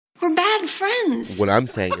We're bad friends. What I'm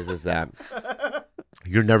saying is that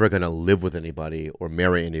you're never going to live with anybody or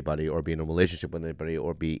marry anybody or be in a relationship with anybody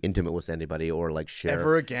or be intimate with anybody or like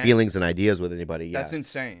share feelings and ideas with anybody. Yeah. That's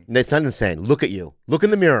insane. It's not insane. Look at you. Look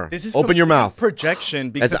in the mirror. This is Open your mouth.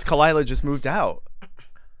 Projection because Kalila just moved out.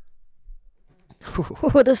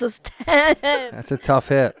 Ooh, this is tense. That's a tough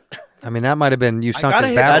hit. I mean, that might have been you sunk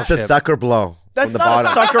his battleship. That's a sucker blow. That's not a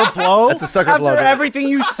sucker blow. That's a sucker blow. After everything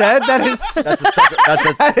you said, that is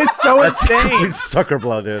that is so insane. Sucker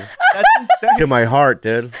blow, dude. That's insane. To my heart,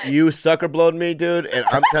 dude. You sucker blowed me, dude, and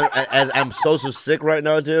I'm so sick right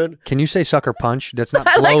now, dude. Can you say sucker punch? That's not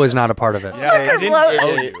blow is not a part of it.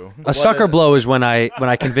 Yeah, a sucker blow is when I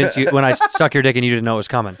convince you when I suck your dick and you didn't know it was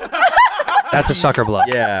coming. That's a sucker blow.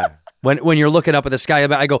 Yeah. When you're looking up at the sky,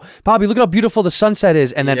 I go, Bobby, look at how beautiful the sunset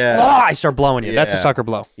is, and then I start blowing you. That's a sucker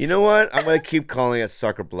blow. You know what? I'm gonna keep calling it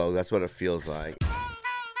sucker blow. That's what it feels like.